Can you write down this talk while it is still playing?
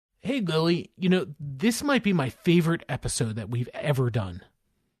Hey, Lily, this might be my favorite episode that we've ever done.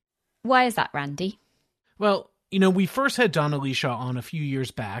 Why is that, Randy? Well, we first had Donna Lichaw on a few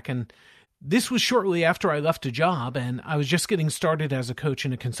years back, and this was shortly after I left a job, and I was just getting started as a coach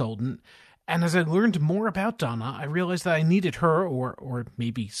and a consultant. And as I learned more about Donna, I realized that I needed her, or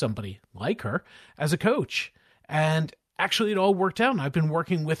maybe somebody like her, as a coach. And actually, it all worked out, and I've been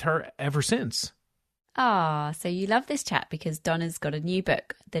working with her ever since. So you love this chat because Donna's got a new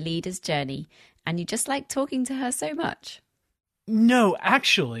book, The Leader's Journey, and you just like talking to her so much. No,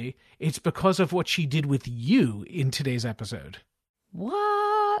 actually, it's because of what she did with you in today's episode.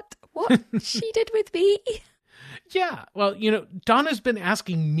 What? What she did with me? Yeah, well, Donna's been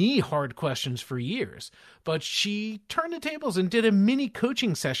asking me hard questions for years, but she turned the tables and did a mini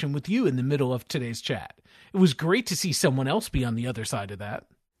coaching session with you in the middle of today's chat. It was great to see someone else be on the other side of that.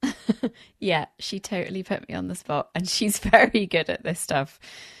 Yeah, she totally put me on the spot, and she's very good at this stuff.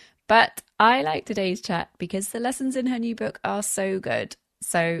 But I like today's chat because the lessons in her new book are so good.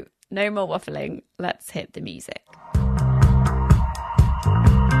 So no more waffling. Let's hit the music.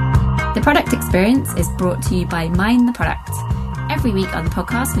 The Product Experience is brought to you by Mind the Product. Every week on the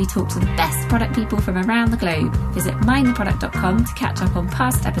podcast, we talk to the best product people from around the globe. Visit mindtheproduct.com to catch up on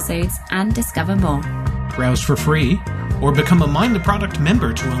past episodes and discover more. Browse for free or become a Mind the Product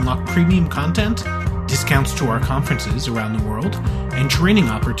member to unlock premium content, discounts to our conferences around the world, and training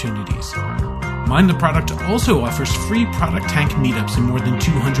opportunities. Mind the Product also offers free Product Tank meetups in more than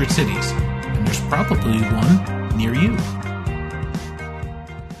 200 cities, and there's probably one near you.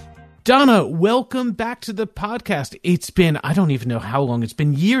 Donna, welcome back to the podcast. It's been, I don't even know how long, it's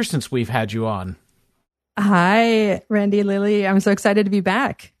been years since we've had you on. Hi, Randy, Lily. I'm so excited to be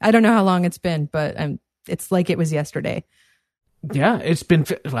back. I don't know how long it's been, but it's like it was yesterday. Yeah, it's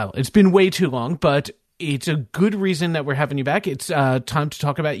been way too long, but it's a good reason that we're having you back. It's time to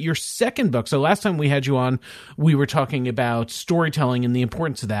talk about your second book. So last time we had you on, we were talking about storytelling and the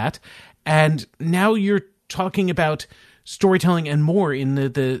importance of that. And now you're talking about storytelling and more in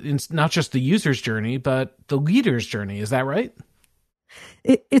in not just the user's journey, but the leader's journey. Is that right?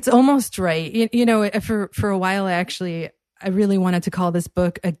 It's almost right. For a while, I really wanted to call this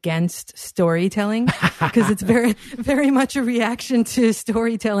book Against Storytelling because it's very, very much a reaction to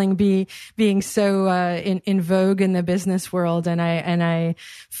storytelling being so in vogue in the business world. And I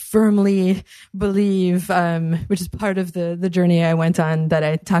firmly believe, which is part of the journey I went on that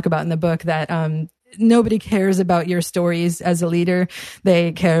I talk about in the book, that nobody cares about your stories as a leader.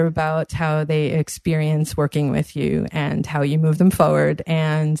 They care about how they experience working with you and how you move them forward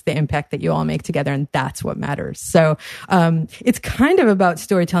and the impact that you all make together. And that's what matters. So it's kind of about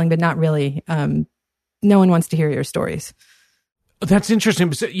storytelling, but not really. No one wants to hear your stories. That's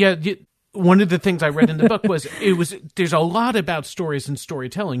interesting. Yeah, one of the things I read in the book was there's a lot about stories and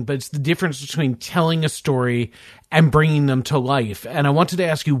storytelling, but it's the difference between telling a story and bringing them to life. And I wanted to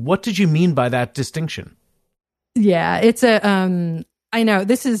ask you, what did you mean by that distinction? Yeah, it's I know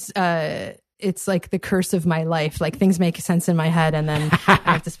this is, it's like the curse of my life. Like things make sense in my head, and then I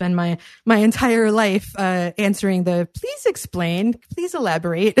have to spend my entire life answering please explain, please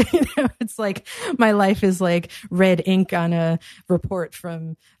elaborate. It's like my life is like red ink on a report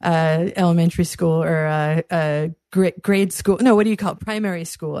from elementary school or grade school. No, what do you call it? Primary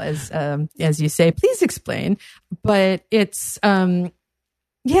school, as you say. Please explain. But it's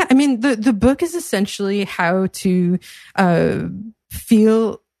yeah. I mean, the book is essentially how to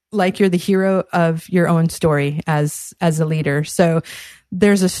feel like you're the hero of your own story as a leader. So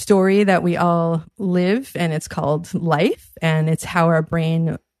there's a story that we all live, and it's called life, and it's how our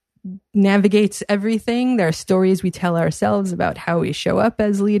brain navigates everything. There are stories we tell ourselves about how we show up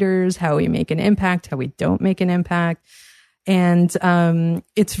as leaders, how we make an impact, how we don't make an impact. And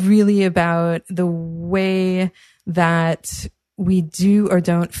it's really about the way that we do or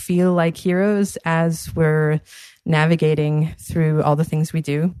don't feel like heroes as we're navigating through all the things we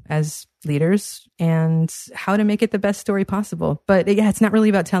do as leaders, and how to make it the best story possible. But yeah, it's not really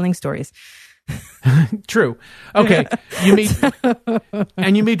about telling stories. True. Okay. You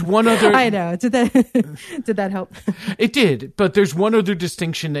made one other. I know. Did that help? It did. But there's one other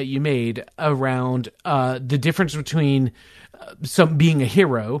distinction that you made around the difference between being a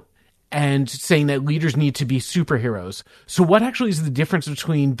hero and saying that leaders need to be superheroes. So what actually is the difference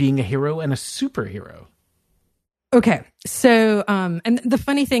between being a hero and a superhero? Okay. So, and the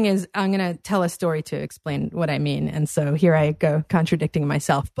funny thing is, I'm going to tell a story to explain what I mean. And so here I go contradicting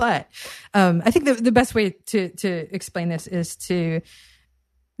myself. But I think the best way to explain this is to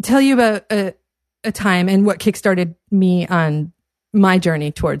tell you about a time and what kickstarted me on my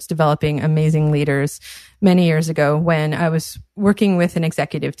journey towards developing amazing leaders many years ago when I was working with an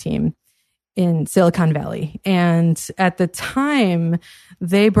executive team in Silicon Valley. And at the time,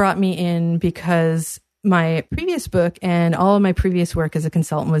 they brought me in because my previous book and all of my previous work as a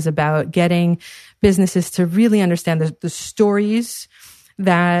consultant was about getting businesses to really understand the stories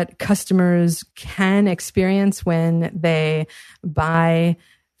that customers can experience when they buy,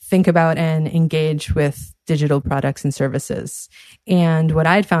 think about, and engage with digital products and services. And what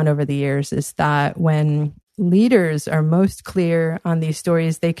I'd found over the years is that when leaders are most clear on these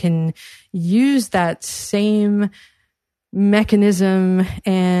stories, they can use that same mechanism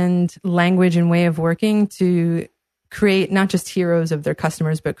and language and way of working to create not just heroes of their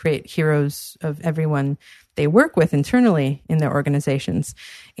customers, but create heroes of everyone they work with internally in their organizations.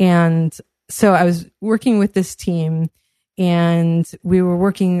 And so I was working with this team, and we were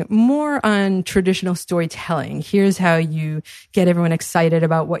working more on traditional storytelling. Here's how you get everyone excited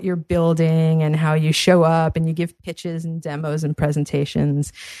about what you're building and how you show up and you give pitches and demos and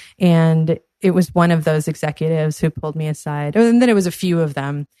presentations. And it was one of those executives who pulled me aside. And then it was a few of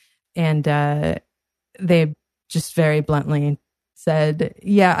them. And they just very bluntly said,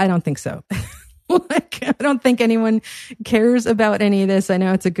 yeah, I don't think so. I don't think anyone cares about any of this. I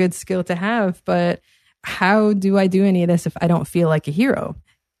know it's a good skill to have, but how do I do any of this if I don't feel like a hero?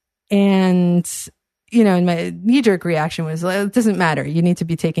 And, and my knee-jerk reaction was, well, it doesn't matter. You need to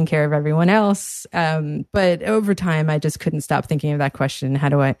be taking care of everyone else. But over time, I just couldn't stop thinking of that question. How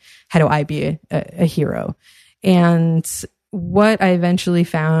do I be a hero? And what I eventually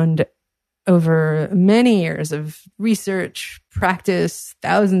found over many years of research, practice,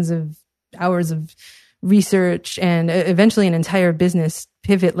 thousands of hours of research, and eventually an entire business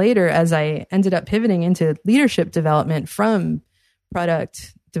pivot later, as I ended up pivoting into leadership development from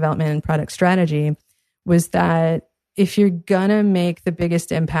product development and product strategy, was that if you're gonna make the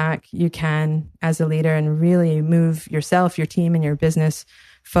biggest impact you can as a leader and really move yourself, your team, and your business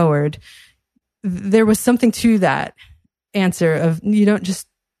forward, there was something to that answer of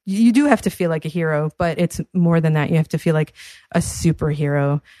you do have to feel like a hero, but it's more than that. You have to feel like a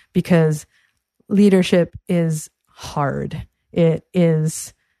superhero, because leadership is hard. It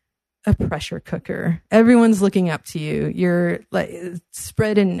is a pressure cooker. Everyone's looking up to you. You're like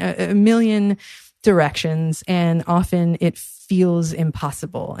spread in a million directions, and often it feels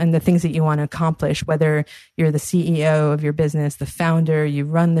impossible. And the things that you want to accomplish, whether you're the CEO of your business, the founder, you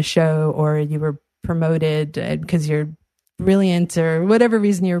run the show, or you were promoted because you're brilliant or whatever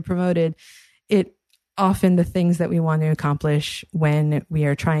reason you were promoted, often the things that we want to accomplish when we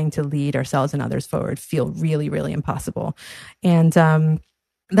are trying to lead ourselves and others forward feel really, really impossible. And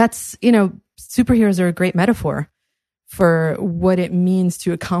that's, superheroes are a great metaphor for what it means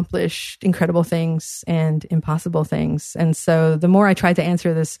to accomplish incredible things and impossible things. And so the more I tried to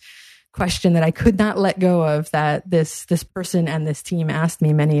answer this question that I could not let go of, that this person and this team asked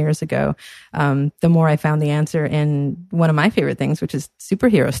me many years ago, the more I found the answer in one of my favorite things, which is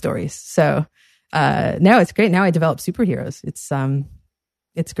superhero stories. So now it's great. Now I develop superheroes.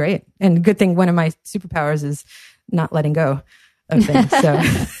 It's great. And good thing one of my superpowers is not letting go of things. So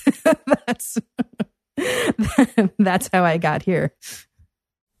that's how I got here.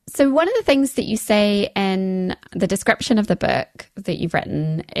 So one of the things that you say in the description of the book that you've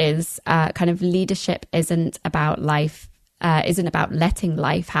written is kind of leadership isn't about letting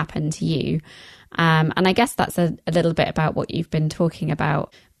life happen to you. And I guess that's a little bit about what you've been talking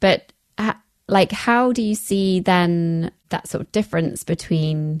about. But how do you see then that sort of difference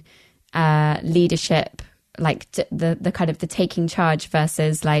between leadership, like the kind of the taking charge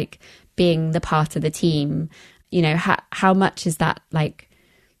versus like being the part of the team? How much is that like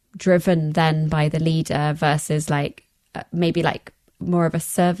driven then by the leader versus like maybe like more of a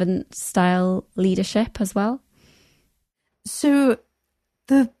servant style leadership as well? So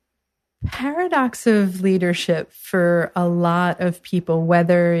the paradox of leadership for a lot of people,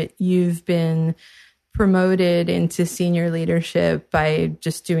 whether you've been promoted into senior leadership by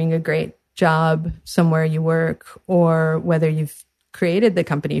just doing a great job somewhere you work, or whether you've created the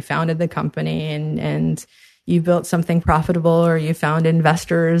company, founded the company, and you built something profitable, or you found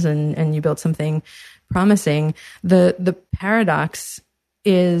investors and you built something promising. The paradox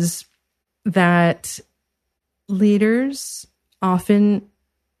is that leaders often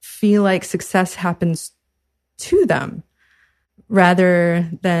feel like success happens to them rather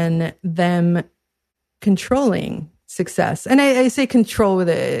than them controlling success. And I say control with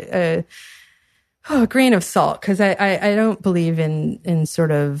a grain of salt, because I don't believe in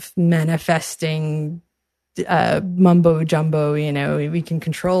sort of manifesting mumbo jumbo, we can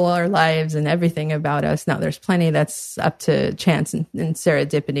control our lives and everything about us. Now, there's plenty that's up to chance and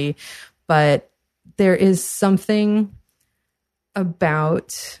serendipity, but there is something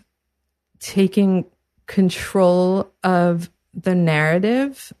about taking control of the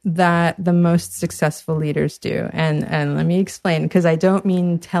narrative that the most successful leaders do. And let me explain, because I don't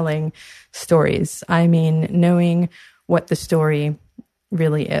mean telling stories. I mean knowing what the story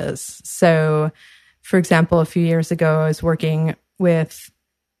really is. So, for example, a few years ago, I was working with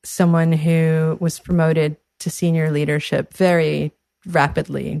someone who was promoted to senior leadership very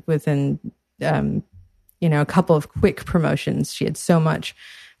rapidly within, a couple of quick promotions. She had so much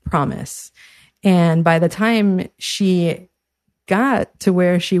promise. And by the time she got to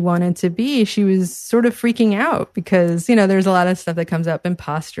where she wanted to be, she was sort of freaking out because, there's a lot of stuff that comes up,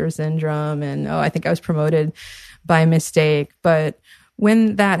 imposter syndrome, and, I think I was promoted by mistake. But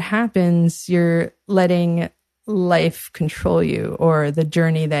when that happens, you're letting life control you, or the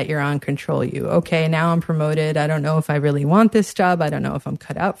journey that you're on control you. Okay, now I'm promoted. I don't know if I really want this job. I don't know if I'm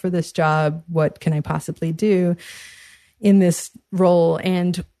cut out for this job. What can I possibly do in this role?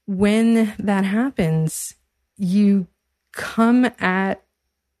 And when that happens, you come at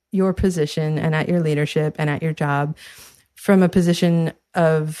your position and at your leadership and at your job from a position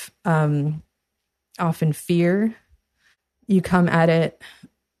of often fear. You come at it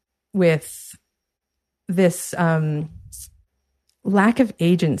with this lack of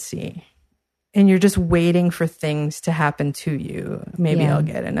agency, and you're just waiting for things to happen to you. Maybe I'll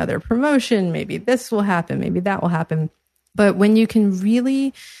get another promotion. Maybe this will happen. Maybe that will happen. But when you can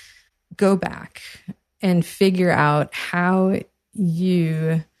really go back and figure out how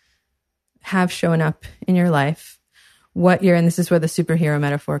you have shown up in your life, and this is where the superhero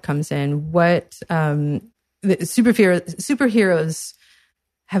metaphor comes in, the superheroes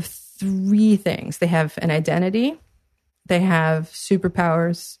have three things. They have an identity, they have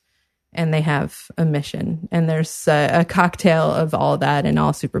superpowers, and they have a mission. And there's a cocktail of all that, and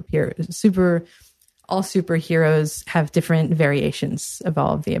all superheroes have different variations of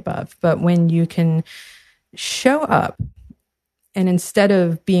all of the above. But when you can show up, and instead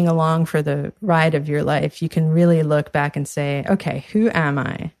of being along for the ride of your life, you can really look back and say, okay, who am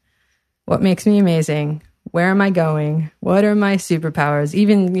I? What makes me amazing? Where am I going? What are my superpowers?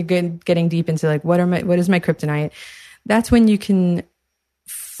 Even getting deep into what is my kryptonite? That's when you can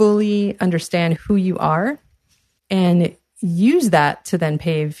fully understand who you are and use that to then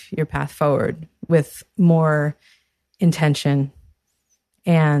pave your path forward with more intention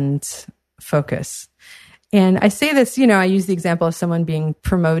and focus. And I say this, I use the example of someone being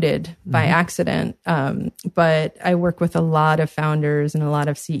promoted by accident. But I work with a lot of founders and a lot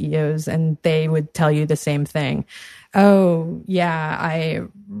of CEOs, and they would tell you the same thing. Oh, yeah, I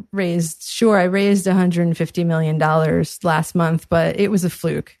raised $150 million last month, but it was a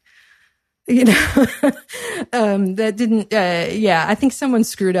fluke. That didn't, I think someone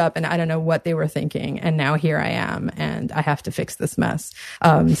screwed up and I don't know what they were thinking. And now here I am and I have to fix this mess.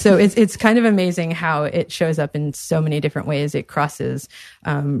 So it's kind of amazing how it shows up in so many different ways. It crosses,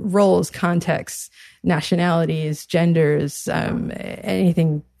 roles, contexts, nationalities, genders,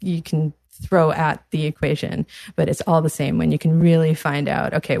 anything you can throw at the equation, but it's all the same when you can really find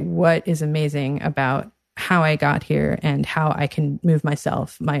out, okay, what is amazing about how I got here and how I can move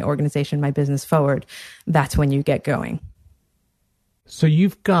myself, my organization, my business forward. That's when you get going. So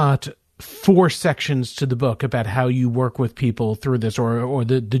you've got 4 sections to the book about how you work with people through this or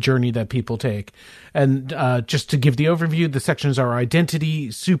the journey that people take. And just to give the overview, the sections are identity,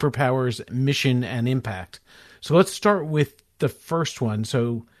 superpowers, mission, and impact. So let's start with the first one.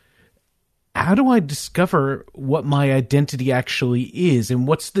 So how do I discover what my identity actually is? And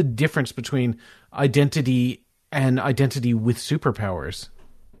what's the difference between identity and identity with superpowers?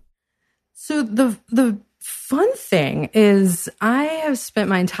 So the fun thing is I have spent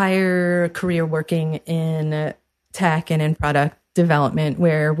my entire career working in tech and in product development,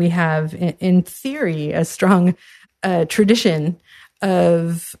 where we have, in theory, a strong tradition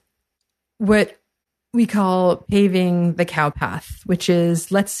of what we call paving the cow path, which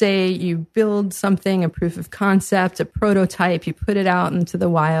is, let's say you build something, a proof of concept, a prototype, you put it out into the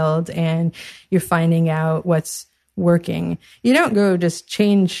wild and you're finding out what's working. You don't go just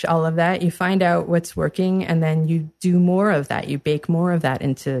change all of that. You find out what's working and then you do more of that. You bake more of that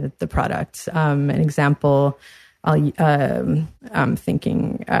into the product. An example, I'm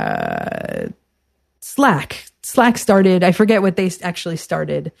thinking Slack. Slack started, I forget what they actually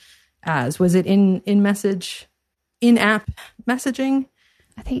started as. Was it in-app messaging?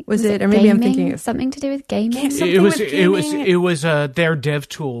 I think was it, or maybe gaming? I'm thinking something to do with gaming. It was their dev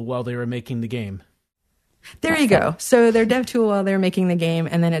tool while they were making the game. There you go. So they're dev tool while they're making the game,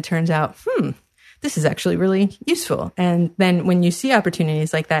 and then it turns out, this is actually really useful. And then when you see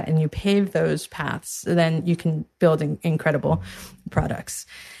opportunities like that and you pave those paths, then you can build incredible products.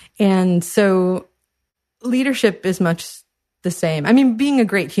 And so leadership is much the same. I mean, being a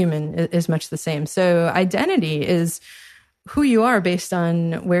great human is much the same. So identity is who you are based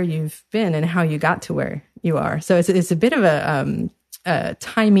on where you've been and how you got to where you are. So it's a bit of a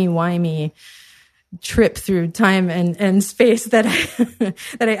timey-wimey trip through time and space that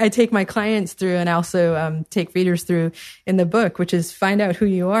I take my clients through, and also take readers through in the book, which is find out who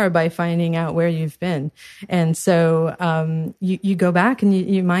you are by finding out where you've been. And so you go back and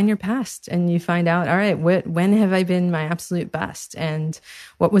you mine your past, and you find out, all right, when have I been my absolute best, and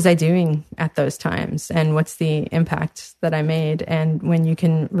what was I doing at those times, and what's the impact that I made? And when you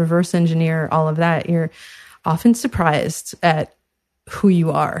can reverse engineer all of that, you're often surprised at who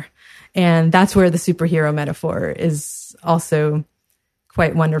you are. And that's where the superhero metaphor is also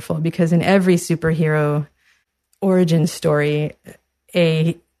quite wonderful, because in every superhero origin story,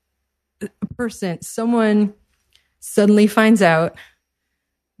 someone suddenly finds out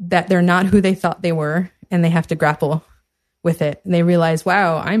that they're not who they thought they were, and they have to grapple with it. And they realize,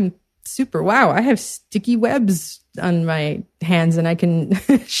 wow, I have sticky webs on my hands and I can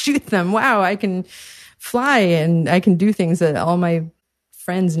shoot them. Wow, I can fly and I can do things that all my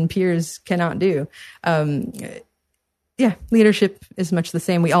friends and peers cannot do. Leadership is much the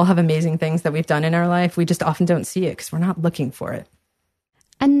same. We all have amazing things that we've done in our life. We just often don't see it because we're not looking for it.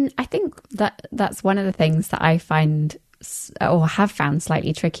 And I think that's one of the things that I find, or have found,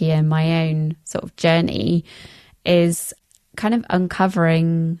 slightly tricky in my own sort of journey, is kind of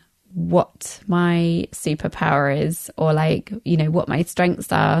uncovering what my superpower is, or what my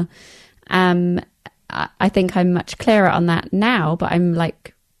strengths are. I think I'm much clearer on that now, but I'm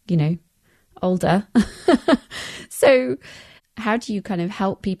older. So how do you kind of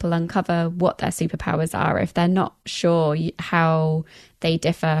help people uncover what their superpowers are if they're not sure how they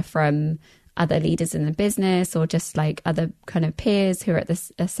differ from other leaders in the business, or just other kind of peers who are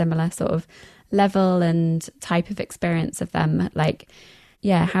at a similar sort of level and type of experience of them?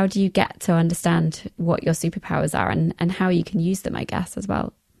 How do you get to understand what your superpowers are and how you can use them, I guess, as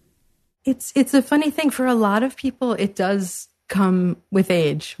well? It's a funny thing. For a lot of people, it does come with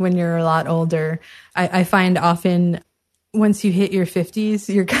age when you're a lot older. I find often once you hit your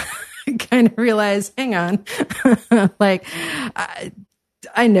 50s, you're kind of realize, hang on,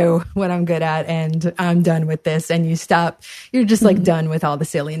 I know what I'm good at and I'm done with this. And you're just done with all the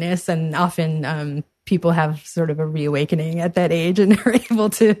silliness. And often people have sort of a reawakening at that age and are able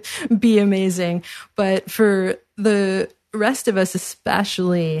to be amazing. But for the rest of us,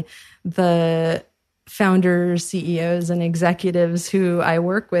 especially the founders, CEOs, and executives who I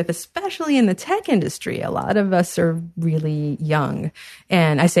work with, especially in the tech industry, a lot of us are really young.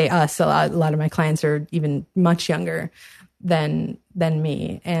 And I say us, a lot of my clients are even much younger than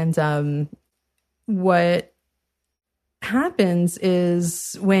me. And what happens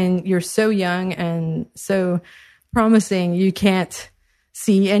is when you're so young and so promising, you can't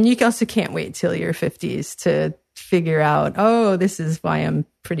see, and you also can't wait till your 50s to figure out, oh, this is why I'm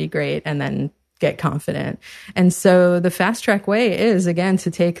pretty great, and then get confident. And so the fast track way is, again,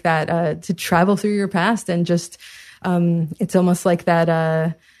 to take that, to travel through your past and just, it's almost like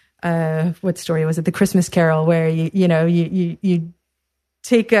that, what story was it? The Christmas Carol, where you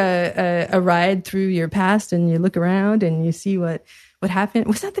take a ride through your past and you look around and you see what happened.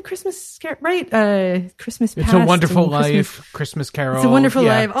 Was that the Christmas Carol? Right. Christmas Past. It's a Wonderful Life, Christmas Carol. It's a Wonderful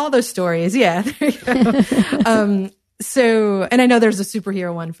Life. All those stories. Yeah. There you go. So, and I know there's a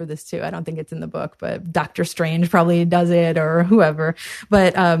superhero one for this too. I don't think it's in the book, but Doctor Strange probably does it, or whoever.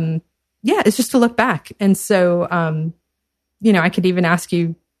 But it's just to look back. And so, I could even ask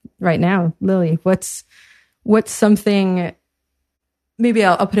you right now, Lily, what's something, maybe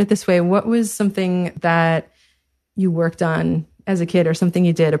I'll put it this way. What was something that you worked on as a kid, or something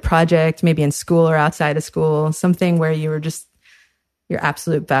you did, a project, maybe in school or outside of school, something where you were just your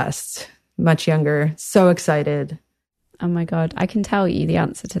absolute best, much younger, so excited? Oh my God, I can tell you the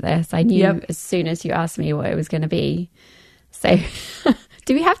answer to this. I knew as soon as you asked me what it was going to be. So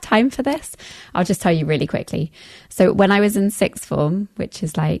do we have time for this? I'll just tell you really quickly. So when I was in sixth form, which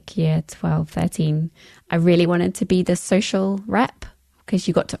is year 12, 13, I really wanted to be the social rep, because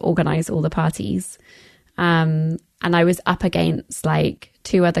you got to organize all the parties. And I was up against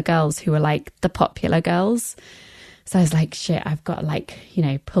two other girls who were the popular girls. So I was like, shit, I've got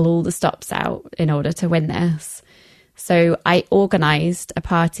to pull all the stops out in order to win this. So I organized a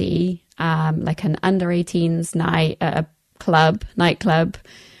party, an under 18s night at a nightclub.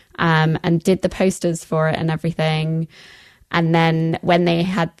 and did the posters for it and everything. And then when they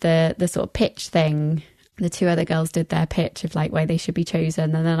had the sort of pitch thing, the two other girls did their pitch of like why they should be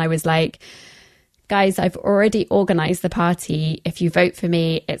chosen. And then I was like, guys, I've already organized the party. If you vote for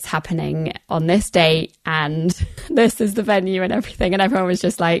me, it's happening on this date and this is the venue and everything. And everyone was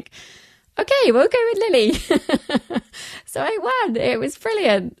just like, okay, we'll go with Lily. So I won. It was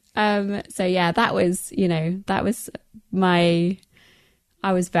brilliant. So yeah, that was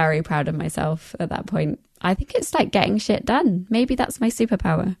I was very proud of myself at that point. I think it's like getting shit done. Maybe that's my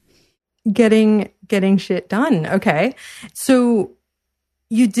superpower. Getting shit done. Okay. So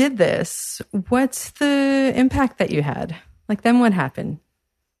you did this. What's the impact that you had? Like, then what happened?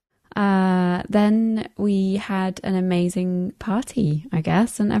 Then we had an amazing party, I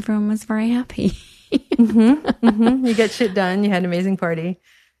guess, and everyone was very happy. You get shit done. You had an amazing party.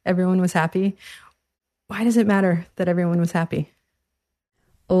 Everyone was happy. Why does it matter that everyone was happy?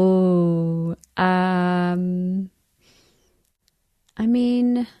 Oh, I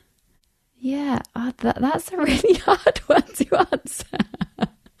mean, yeah, that's a really hard one to answer.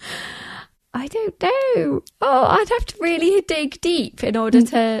 I don't know. Oh, I'd have to really dig deep in order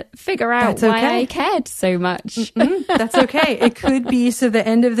to figure out why I cared so much. That's okay. It could be, so the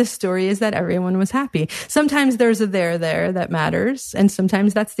end of the story is that everyone was happy. Sometimes there's a there that matters, and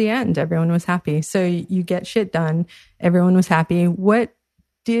sometimes that's the end. Everyone was happy. So you get shit done. Everyone was happy. What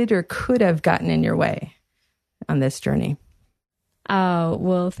did or could have gotten in your way on this journey? Oh,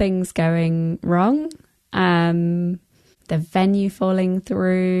 well, things going wrong. The venue falling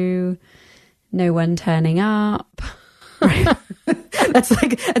through. No one turning up. Right.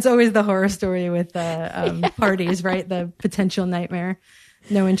 That's always the horror story with parties, right? The potential nightmare.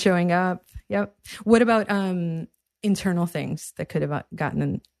 No one showing up. Yep. What about internal things that could have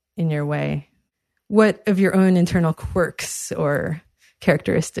gotten in your way? What of your own internal quirks or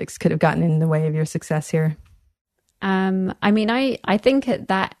characteristics could have gotten in the way of your success here? I mean, I think at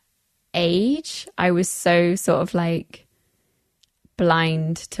that age, I was so sort of like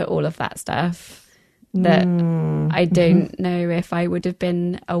blind to all of that stuff that I don't know if I would have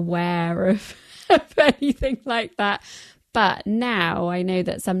been aware of anything like that. But now I know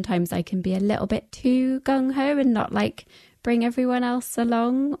that sometimes I can be a little bit too gung-ho and not like bring everyone else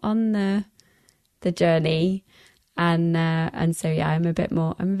along on the journey. And so yeah, I'm a bit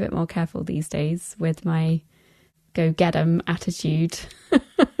more careful these days with my go get 'em attitude.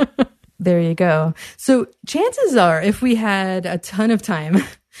 There you go. So chances are, if we had a ton of time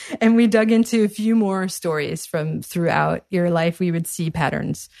and we dug into a few more stories from throughout your life, we would see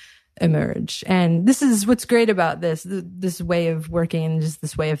patterns emerge. And this is what's great about this way of working and just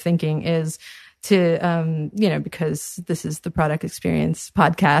this way of thinking is to, because this is the product experience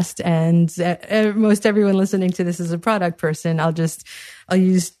podcast and most everyone listening to this is a product person. I'll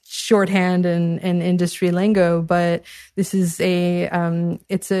use shorthand and industry lingo, but this is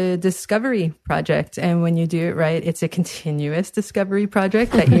it's a discovery project. And when you do it right, it's a continuous discovery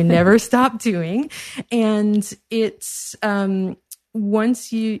project that you never stop doing. And it's, once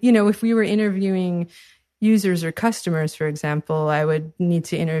if we were interviewing users or customers, for example, I would need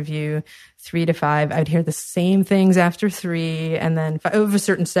to interview 3 to 5. I'd hear the same things after 3, and then of a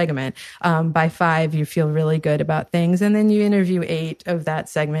certain segment. By 5, you feel really good about things, and then you interview 8 of that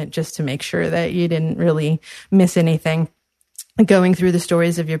segment just to make sure that you didn't really miss anything. Going through the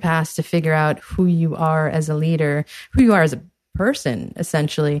stories of your past to figure out who you are as a leader, who you are as a person,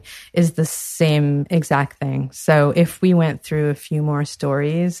 essentially, is the same exact thing. So if we went through a few more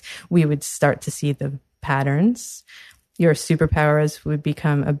stories, we would start to see the patterns. Your superpowers would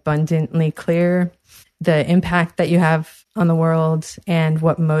become abundantly clear. The impact that you have on the world and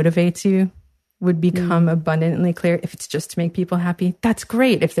what motivates you would become abundantly clear. If it's just to make people happy, that's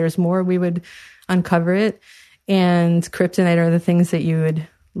great. If there's more, we would uncover it. And kryptonite are the things that you would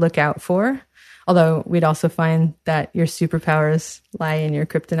look out for. Although we'd also find that your superpowers lie in your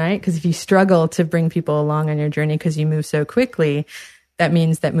kryptonite, because if you struggle to bring people along on your journey because you move so quickly, that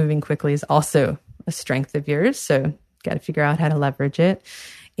means that moving quickly is also a strength of yours. So got to figure out how to leverage it.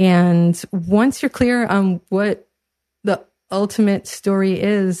 And once you're clear on what the ultimate story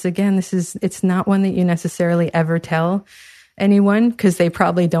is, again, it's not one that you necessarily ever tell anyone because they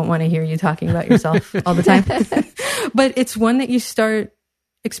probably don't want to hear you talking about yourself all the time. But it's one that you start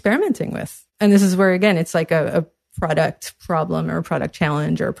experimenting with. And this is where, again, it's like a product problem or a product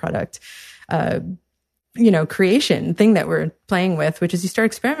challenge or a product creation thing that we're playing with, which is you start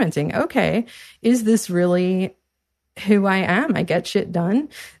experimenting. Okay, is this really who I am? I get shit done.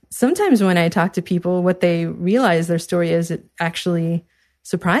 Sometimes when I talk to people, what they realize their story is, it actually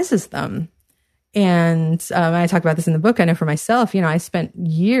surprises them. And I talk about this in the book. I know for myself, I spent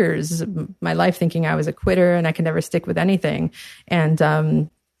years of my life thinking I was a quitter and I could never stick with anything. And,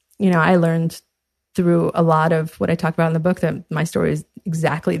 I learned through a lot of what I talk about in the book that my story is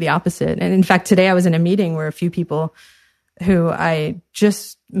exactly the opposite. And in fact, today I was in a meeting where a few people who I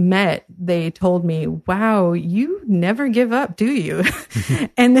just met, they told me, wow, you never give up, do you?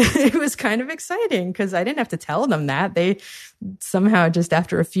 And it was kind of exciting because I didn't have to tell them that. They somehow just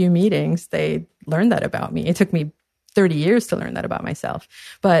after a few meetings, they learned that about me. It took me 30 years to learn that about myself.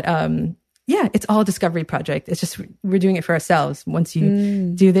 But it's all a discovery project. It's just, we're doing it for ourselves. Once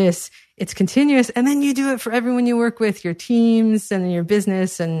you do this, it's continuous. And then you do it for everyone you work with, your teams and your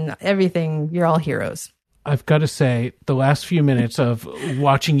business and everything. You're all heroes. I've got to say, the last few minutes of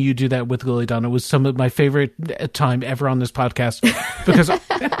watching you do that with Lily Donna was some of my favorite time ever on this podcast. Because,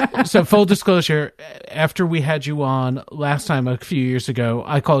 so full disclosure, after we had you on last time a few years ago,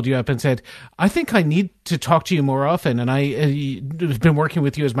 I called you up and said, I think I need to talk to you more often. And I've been working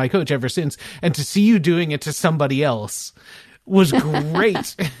with you as my coach ever since. And to see you doing it to somebody else was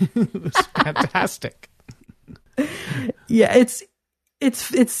great. It was fantastic. Yeah, it's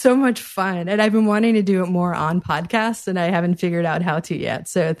so much fun. And I've been wanting to do it more on podcasts and I haven't figured out how to yet.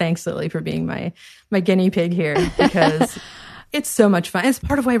 So thanks, Lily, for being my guinea pig here because it's so much fun. It's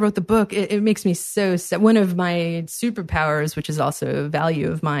part of why I wrote the book. It makes me so sad. One of my superpowers, which is also a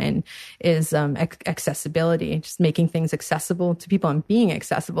value of mine, is accessibility, just making things accessible to people and being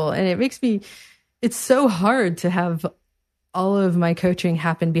accessible. And it's so hard to have all of my coaching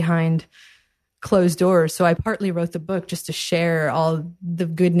happen behind closed doors. So I partly wrote the book just to share all the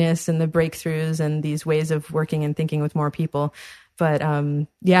goodness and the breakthroughs and these ways of working and thinking with more people. But I've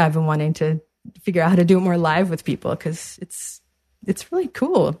been wanting to figure out how to do it more live with people because it's really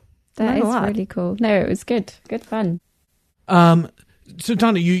cool. That is really cool. No, it was good fun. So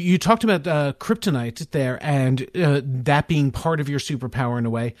Donna, you talked about kryptonite there and that being part of your superpower in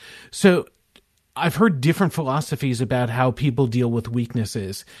a way. So I've heard different philosophies about how people deal with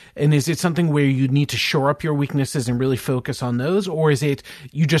weaknesses. And is it something where you need to shore up your weaknesses and really focus on those? Or is it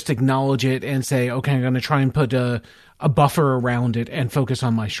you just acknowledge it and say, okay, I'm going to try and put a buffer around it and focus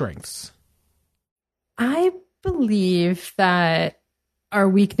on my strengths? I believe that our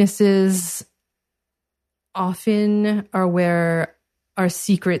weaknesses often are where our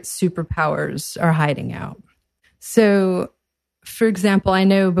secret superpowers are hiding out. So, for example, I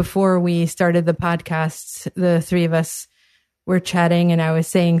know before we started the podcast, the three of us were chatting and I was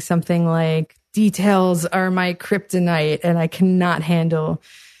saying something like, details are my kryptonite and I cannot handle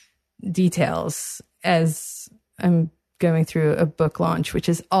details as I'm going through a book launch, which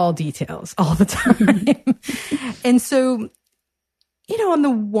is all details all the time. And so, on the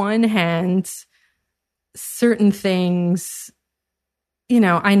one hand, certain things,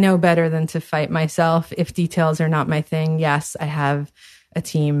 I know better than to fight myself. If details are not my thing, yes, I have a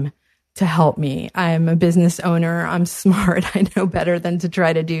team to help me. I'm a business owner. I'm smart. I know better than to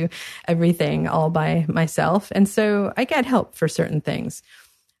try to do everything all by myself. And so I get help for certain things.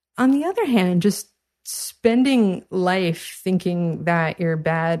 On the other hand, just spending life thinking that you're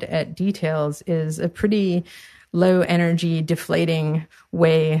bad at details is a pretty low energy, deflating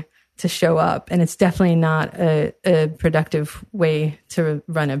way to show up. And it's definitely not a productive way to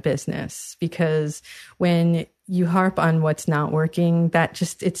run a business because when you harp on what's not working,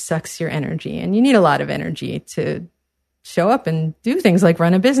 it sucks your energy. And you need a lot of energy to show up and do things like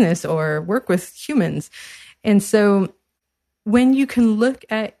run a business or work with humans. And so when you can look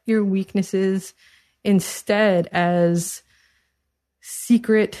at your weaknesses instead as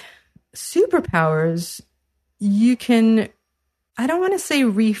secret superpowers, you can, I don't want to say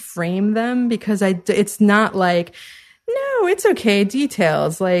reframe them because it's not like, no, it's okay,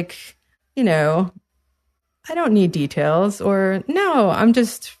 details. Like, I don't need details, or no, I'm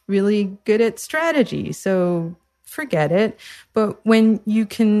just really good at strategy, so forget it. But when you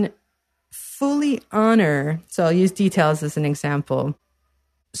can fully honor, so I'll use details as an example.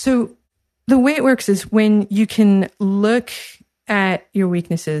 So the way it works is when you can look at your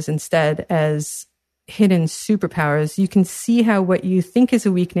weaknesses instead as hidden superpowers, you can see how what you think is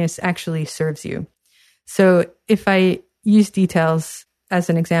a weakness actually serves you. So if I use details as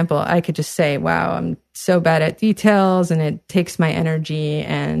an example, I could just say, wow, I'm so bad at details and it takes my energy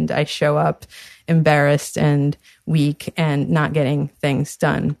and I show up embarrassed and weak and not getting things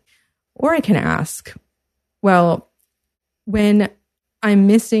done. Or I can ask, well, when I'm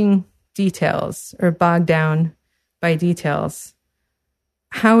missing details or bogged down by details,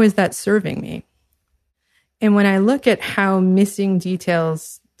 how is that serving me? And when I look at how missing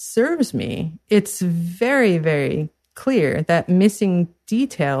details serves me, it's very, very clear that missing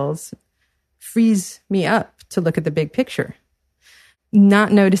details frees me up to look at the big picture.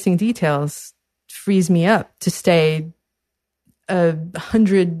 Not noticing details frees me up to stay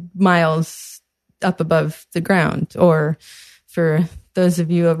 100 miles up above the ground. Or for those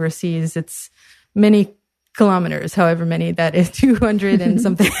of you overseas, it's many kilometers, however many that is, 200 and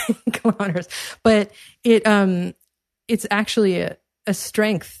something kilometers. But it's actually a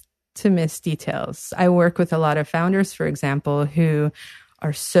strength to miss details. I work with a lot of founders, for example, who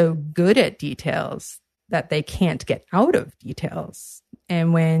are so good at details that they can't get out of details.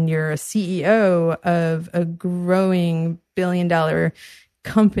 And when you're a CEO of a growing billion-dollar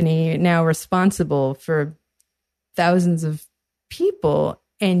company now responsible for thousands of people,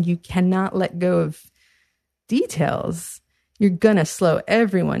 and you cannot let go of details, you're going to slow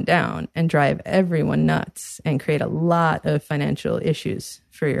everyone down and drive everyone nuts and create a lot of financial issues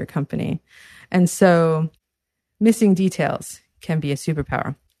for your company. And so missing details can be a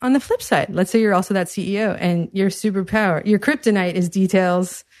superpower. On the flip side, let's say you're also that CEO and your superpower, your kryptonite is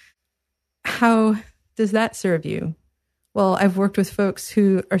details. How does that serve you? Well, I've worked with folks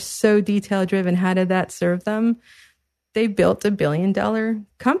who are so detail driven. How did that serve them? They built $1 billion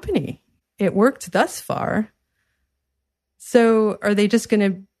company. It worked thus far. So are they just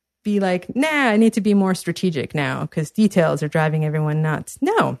going to be like, nah, I need to be more strategic now because details are driving everyone nuts?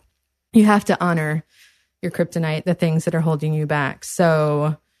 No, you have to honor your kryptonite, the things that are holding you back.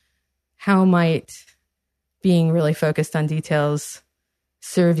 So how might being really focused on details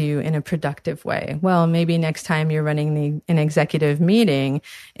serve you in a productive way? Well, maybe next time you're running an executive meeting,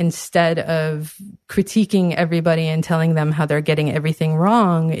 instead of critiquing everybody and telling them how they're getting everything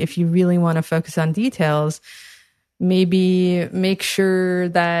wrong, if you really want to focus on details, maybe make sure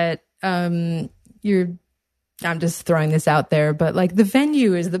that I'm just throwing this out there, but like the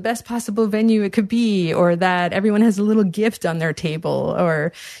venue is the best possible venue it could be, or that everyone has a little gift on their table,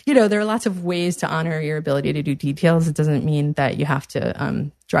 or, there are lots of ways to honor your ability to do details. It doesn't mean that you have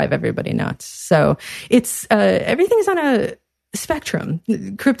to drive everybody nuts. So it's, everything's on a spectrum.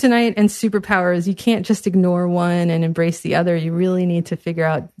 Kryptonite and superpowers, you can't just ignore one and embrace the other. You really need to figure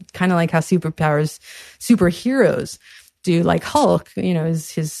out, kind of like how superheroes do, like Hulk,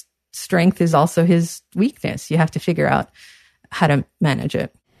 his strength is also his weakness. You have to figure out how to manage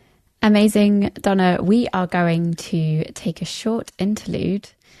it. Amazing, Donna. We are going to take a short interlude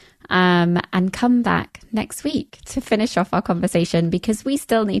and come back next week to finish off our conversation, because we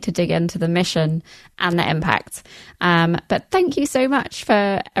still need to dig into the mission and the impact. But thank you so much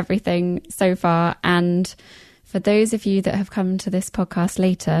for everything so far. And for those of you that have come to this podcast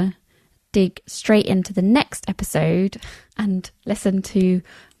later, dig straight into the next episode and listen to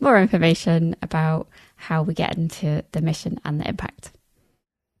more information about how we get into the mission and the impact.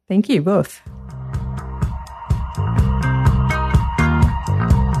 Thank you both.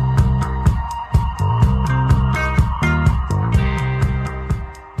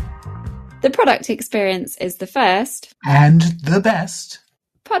 The Product Experience is the first and the best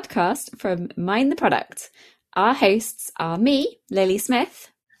podcast from Mind the Product. Our hosts are me, Lily Smith,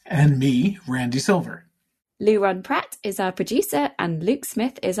 and me, Randy Silver. Lou Ron Pratt is our producer and Luke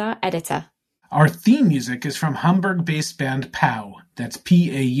Smith is our editor. Our theme music is from Hamburg-based band POW, that's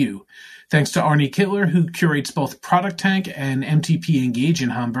P-A-U. Thanks to Arnie Killer, who curates both Product Tank and MTP Engage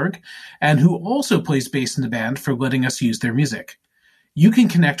in Hamburg, and who also plays bass in the band, for letting us use their music. You can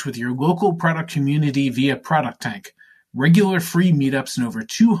connect with your local product community via Product Tank, regular free meetups in over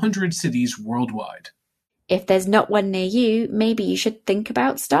 200 cities worldwide. If there's not one near you, maybe you should think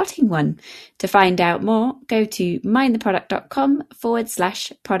about starting one. To find out more, go to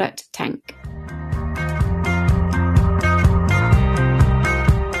mindtheproduct.com/product tank.